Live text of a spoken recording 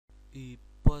I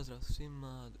pozdrav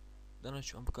svima, danas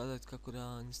ću vam pokazati kako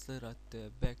da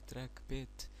instalirate BackTrack 5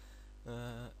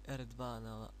 R2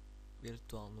 na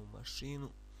virtualnu mašinu.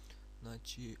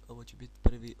 Znači, ovo će biti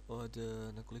prvi od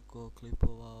nekoliko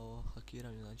klipova o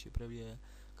hakiranju. Znači, prvi je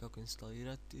kako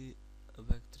instalirati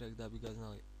BackTrack da bi ga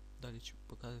znali. Dalje ću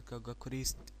pokazati kako ga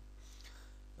koristiti.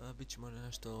 Bit će možda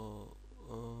nešto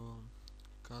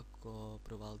kako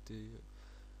provaliti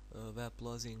web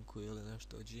lozinku ili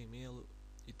nešto o Gmailu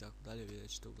i tako dalje,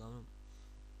 vidjet ćete uglavnom.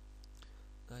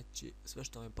 Znači, sve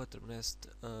što vam je potrebno jest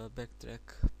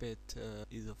BackTrack 5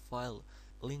 is a file.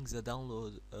 Link za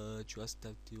download ću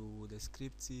ostaviti u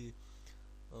deskripciji,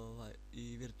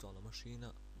 i virtualna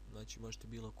mašina, znači možete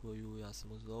bilo koju, ja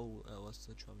sam uz ovu, evo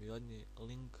ostavit ću vam i od nje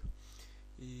link.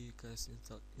 I kada ste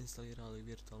instalirali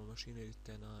virtualnu mašinu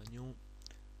idete na nju,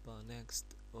 pa next,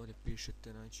 ovdje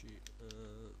pišete znači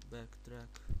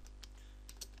BackTrack,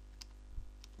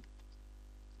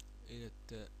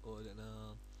 idete ovdje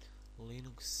na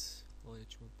Linux, ovdje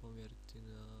ćemo pomjeriti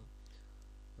na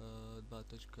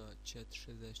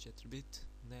 2.464 bit,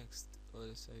 next,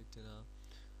 ovdje stavite na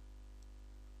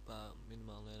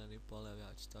minimalno 1,5,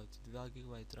 ja ću staviti 2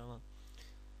 GB rama,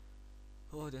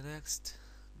 ovdje next,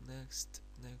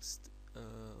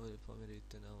 ovdje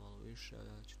pomjerite na malo više,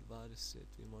 ja ću 20,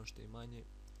 vi možete i manje,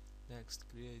 next,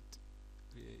 create,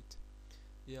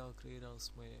 i evo kreirali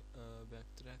smo je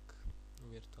BackTrack u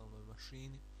virtualnoj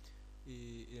mašini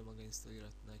i idemo ga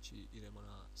instalirati. Znači idemo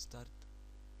na start,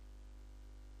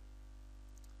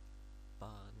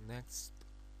 pa next,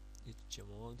 ići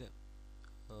ćemo ovdje,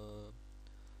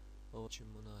 ovo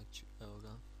ćemo naći, evo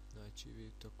ga, znači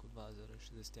vidite oko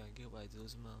 2,61 GB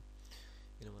zauzima,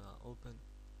 idemo na open,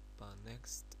 pa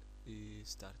next i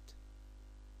start.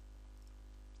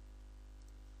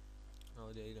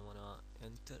 Ovdje idemo na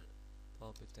enter, pa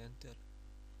opet enter,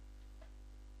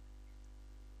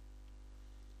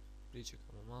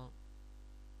 pričekamo malo.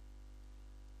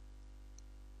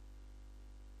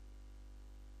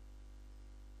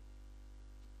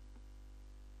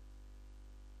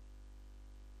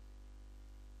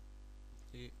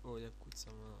 I ovdje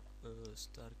kucamo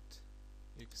start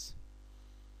x.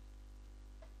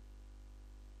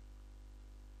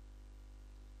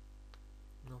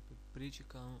 Opet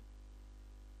pričekamo.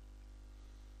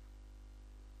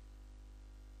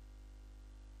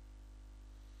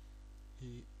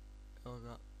 I evo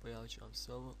ga, pojavit će vam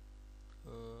se ovo.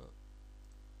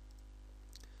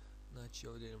 Znači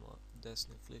ovdje idemo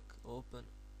desni klik open,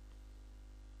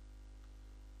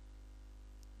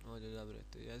 ovdje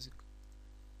odaberete jezik,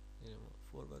 idemo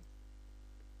forward,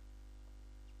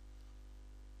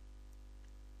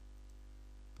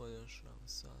 podešamo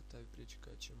sat, i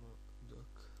pričekat ćemo dok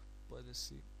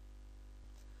podesi.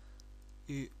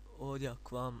 I ovdje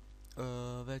ako vam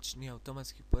već nije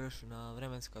automatski podešena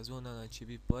vremenska zona, znači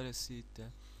vi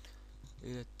podesite,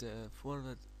 idete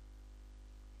forward,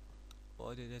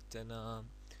 ovdje idete na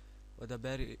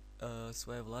odaberi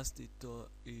svoje vlastito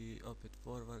i opet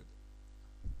forward,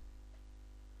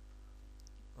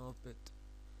 opet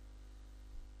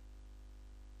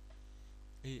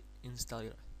i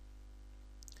instaliraj.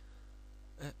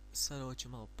 Sad ovo će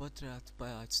malo potrebati, pa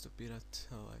ja ću stopirati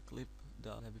ovaj klip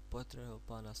da ne bi potrebao,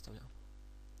 pa nastavljamo.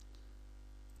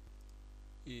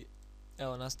 I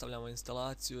evo nastavljamo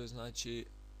instalaciju, znači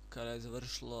kada je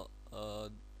završilo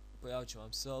pojavit će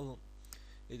vam se ovo,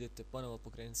 idete ponovo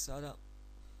pokrenuti sada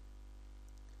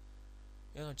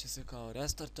i ono će se kao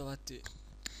restartovati,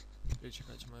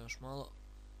 pričekat ćemo još malo.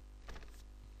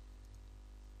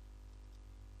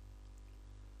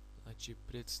 Znači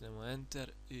pritisnemo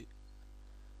enter i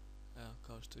evo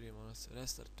kao što vidimo ono se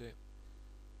restartuje.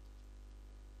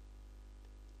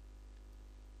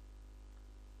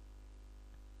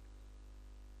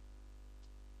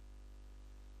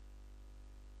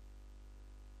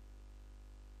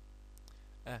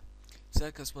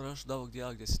 Sad kad smo došli do ovog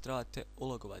dijela gdje se trebate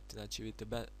ulogovati, znači vidite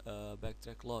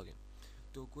BackTrack login,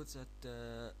 tu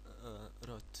kucate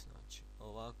rot, znači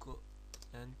ovako,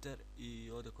 enter,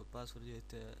 i ovdje kod password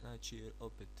idete, znači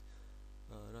opet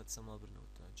rot samo obrnut,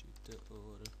 znači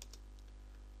TOR.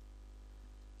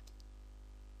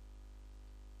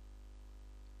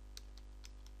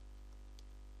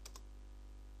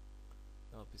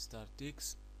 Opet start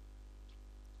x.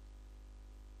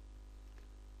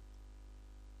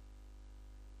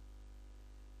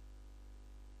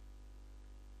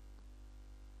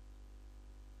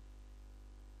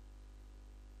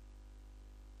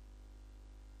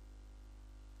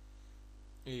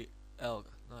 I evo ga,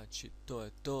 znači to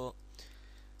je to.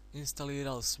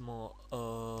 Instalirali smo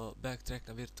BackTrack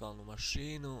na virtualnu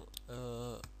mašinu.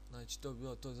 Znači to bi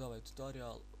bilo to za ovaj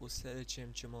tutorial. U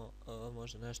sljedećem ćemo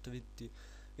možda nešto vidjeti.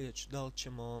 Vidjet ću da li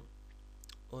ćemo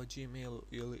o Gmailu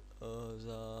ili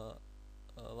za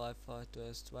Wi-Fi, to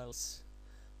jest wireless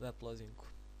web lozinku.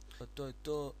 To je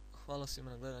to. Hvala svima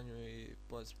na gledanju i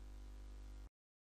pozdrav.